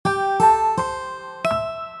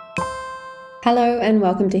Hello and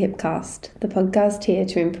welcome to Hipcast, the podcast here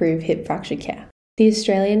to improve hip fracture care. The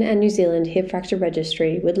Australian and New Zealand Hip Fracture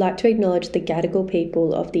Registry would like to acknowledge the Gadigal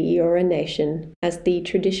people of the Eora Nation as the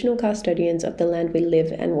traditional custodians of the land we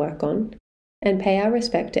live and work on, and pay our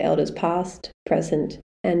respect to elders past, present,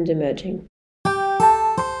 and emerging.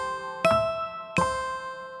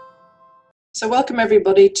 So welcome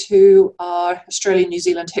everybody to our Australian New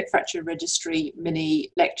Zealand Hip Fracture Registry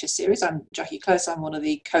mini lecture series. I'm Jackie Close, I'm one of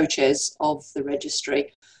the co-chairs of the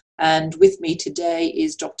registry. And with me today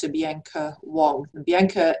is Dr. Bianca Wong. And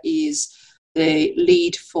Bianca is the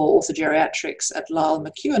lead for orthogeriatrics at Lyell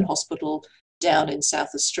McEwin Hospital down in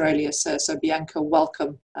South Australia. So Bianca,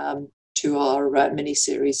 welcome to our mini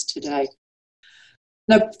series today.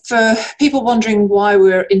 Now, for people wondering why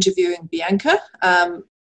we're interviewing Bianca,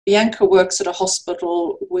 Bianca works at a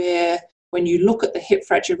hospital where, when you look at the Hip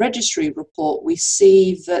Fracture Registry report, we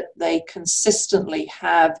see that they consistently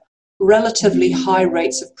have relatively high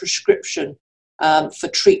rates of prescription for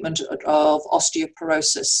treatment of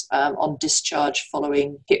osteoporosis on discharge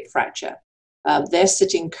following hip fracture. They're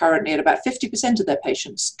sitting currently at about 50% of their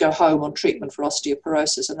patients go home on treatment for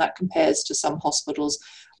osteoporosis, and that compares to some hospitals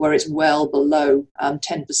where it's well below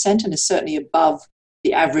 10% and is certainly above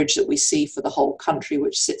the average that we see for the whole country,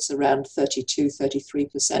 which sits around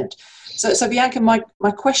 32-33%. So Bianca, my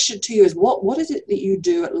question to you is, what is it that you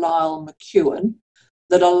do at Lyell McEwin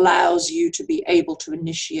that allows you to be able to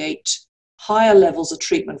initiate higher levels of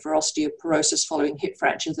treatment for osteoporosis following hip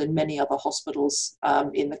fracture than many other hospitals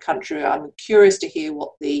in the country? I'm curious to hear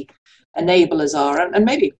what the enablers are and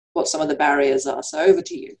maybe what some of the barriers are. So over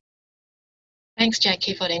to you. Thanks,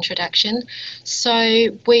 Jackie, for the introduction. So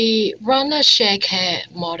we run a share care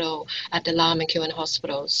model at the Lyell McEwin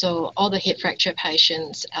Hospital. So all the hip fracture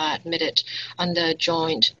patients are admitted under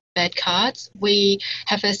joint bed cards. We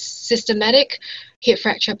have a systematic hip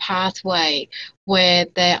fracture pathway where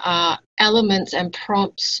there are elements and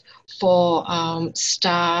prompts for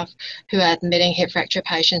staff who are admitting hip fracture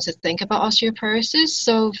patients to think about osteoporosis.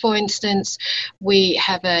 So, for instance, we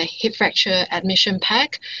have a hip fracture admission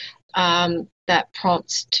pack that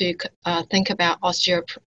prompts to think about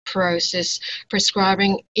osteoporosis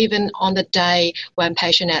prescribing even on the day when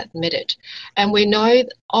patient are admitted. And we know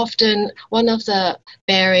often one of the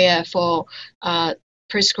barrier for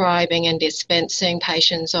prescribing and dispensing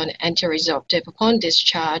patients on anti-resorptive upon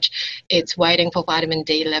discharge, it's waiting for vitamin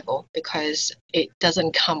D level because it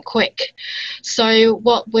doesn't come quick. So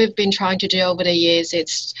what we've been trying to do over the years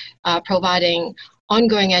is providing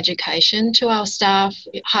ongoing education to our staff,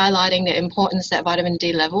 highlighting the importance that vitamin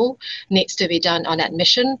D level needs to be done on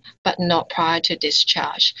admission, but not prior to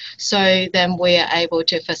discharge. So then we are able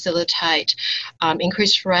to facilitate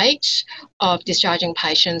increased rate of discharging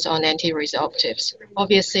patients on anti-resorptives.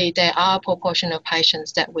 Obviously, there are a proportion of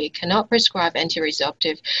patients that we cannot prescribe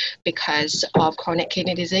anti-resorptive because of chronic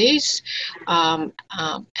kidney disease,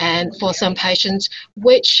 and for some patients,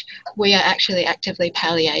 which we are actually actively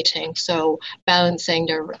palliating. So balancing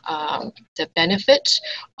the benefit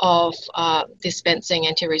of dispensing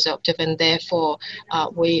anti-resorptive, and therefore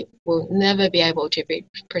we will never be able to be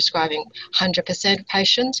prescribing 100% of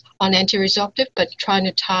patients on anti-resorptive, but trying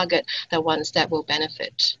to target the ones that will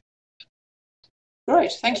benefit.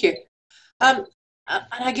 Great, thank you. And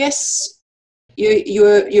I guess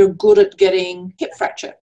you're good at getting hip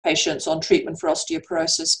fracture patients on treatment for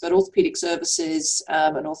osteoporosis, but orthopedic services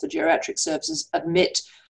and orthogeriatric services admit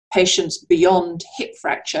patients beyond hip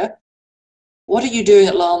fracture. What are you doing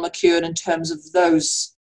at Lyell McEwin in terms of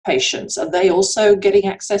those patients? Are they also getting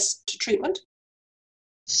access to treatment?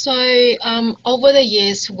 So over the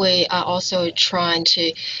years, we are also trying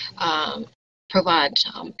to provide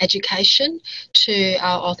education to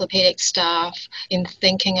our orthopedic staff in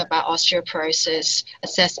thinking about osteoporosis,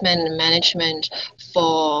 assessment and management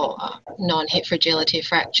for non-hip fragility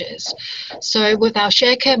fractures. So with our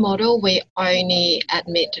share care model, we only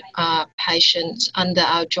admit patients under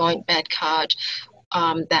our joint bed card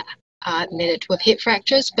that are admitted with hip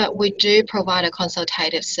fractures, but we do provide a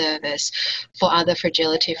consultative service for other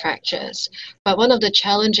fragility fractures. But one of the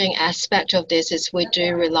challenging aspects of this is we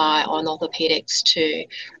do rely on orthopedics to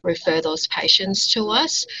refer those patients to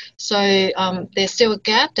us. So there's still a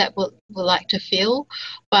gap that we'd like to fill,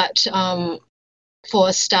 but for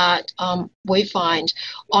a start, we find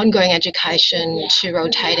ongoing education to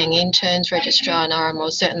rotating interns, registrar and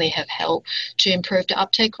RMO certainly have helped to improve the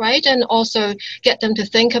uptake rate and also get them to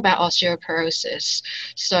think about osteoporosis.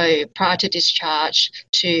 So prior to discharge,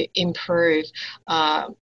 to improve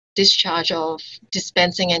discharge of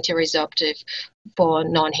dispensing anti-resorptive for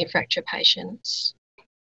non-hip fracture patients.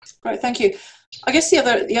 Great, thank you. I guess the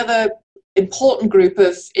other important group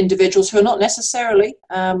of individuals who are not necessarily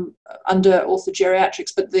under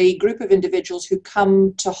orthogeriatrics, but the group of individuals who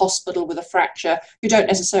come to hospital with a fracture who don't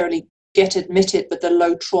necessarily get admitted, but the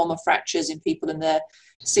low trauma fractures in people in their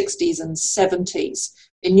 60s and 70s.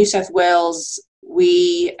 In New South Wales,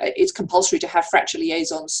 it's compulsory to have fracture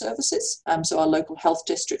liaison services. So our local health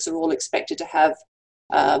districts are all expected to have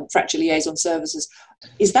fracture liaison services.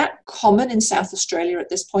 Is that common in South Australia at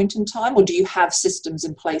this point in time, or do you have systems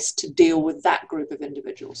in place to deal with that group of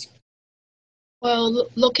individuals? Well,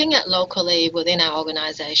 looking at locally within our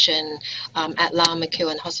organisation, at Lama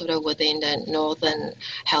McEwen Hospital within the Northern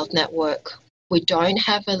Health Network, we don't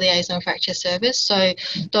have a liaison fracture service. So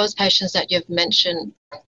those patients that you've mentioned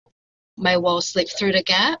may well slip through the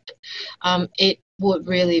gap. It would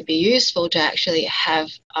really be useful to actually have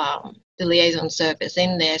the liaison service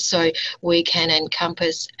in there so we can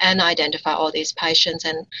encompass and identify all these patients,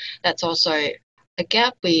 and that's also a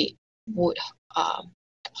gap we would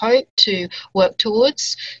hope to work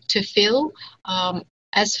towards to fill.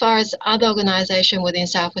 As far as other organisations within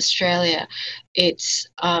South Australia, it's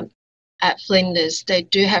at Flinders, they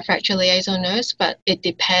do have fracture liaison nurse, but it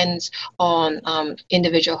depends on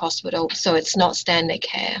individual hospital, so it's not standard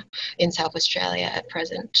care in South Australia at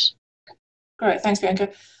present. Great, thanks, Bianca.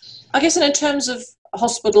 I guess in terms of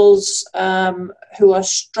hospitals who are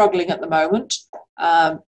struggling at the moment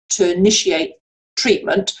to initiate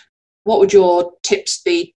treatment, what would your tips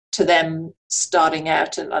be to them starting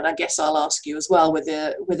out? And I guess I'll ask you as well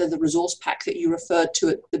whether the resource pack that you referred to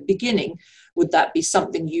at the beginning, would that be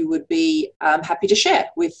something you would be happy to share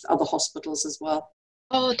with other hospitals as well?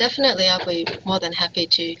 Oh, definitely. I'll be more than happy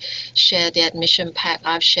to share the admission pack.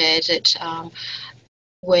 I've shared it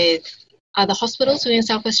with other hospitals within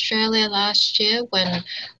South Australia last year when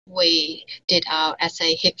we did our SA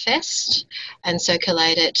Hip Fest and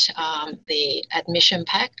circulated the admission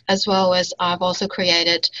pack, as well as I've also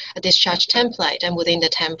created a discharge template, and within the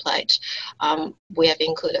template we have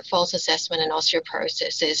included false assessment and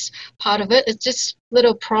osteoporosis as part of it. It's just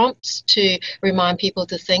little prompts to remind people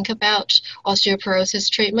to think about osteoporosis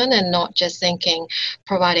treatment and not just thinking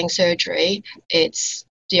providing surgery, it's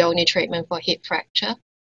the only treatment for hip fracture.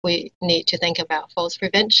 We need to think about falls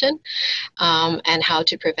prevention and how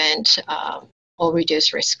to prevent or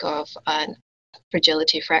reduce risk of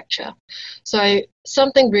fragility fracture. So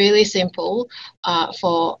something really simple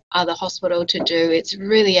for other hospital to do, it's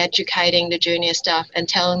really educating the junior staff and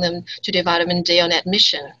telling them to do vitamin D on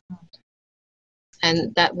admission.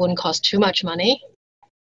 And that wouldn't cost too much money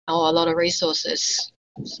or a lot of resources.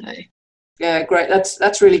 So. Yeah, great.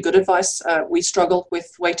 That's really good advice. We struggle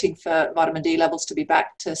with waiting for vitamin D levels to be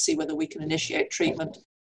back to see whether we can initiate treatment.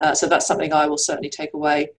 So that's something I will certainly take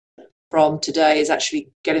away from today, is actually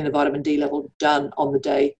getting the vitamin D level done on the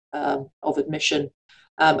day of admission.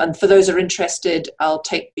 And for those who are interested, I'll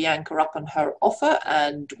take Bianca up on her offer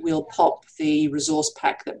and we'll pop the resource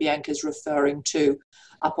pack that Bianca is referring to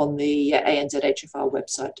up on the ANZ HFR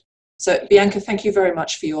website. So Bianca, thank you very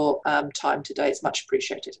much for your time today. It's much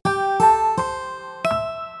appreciated.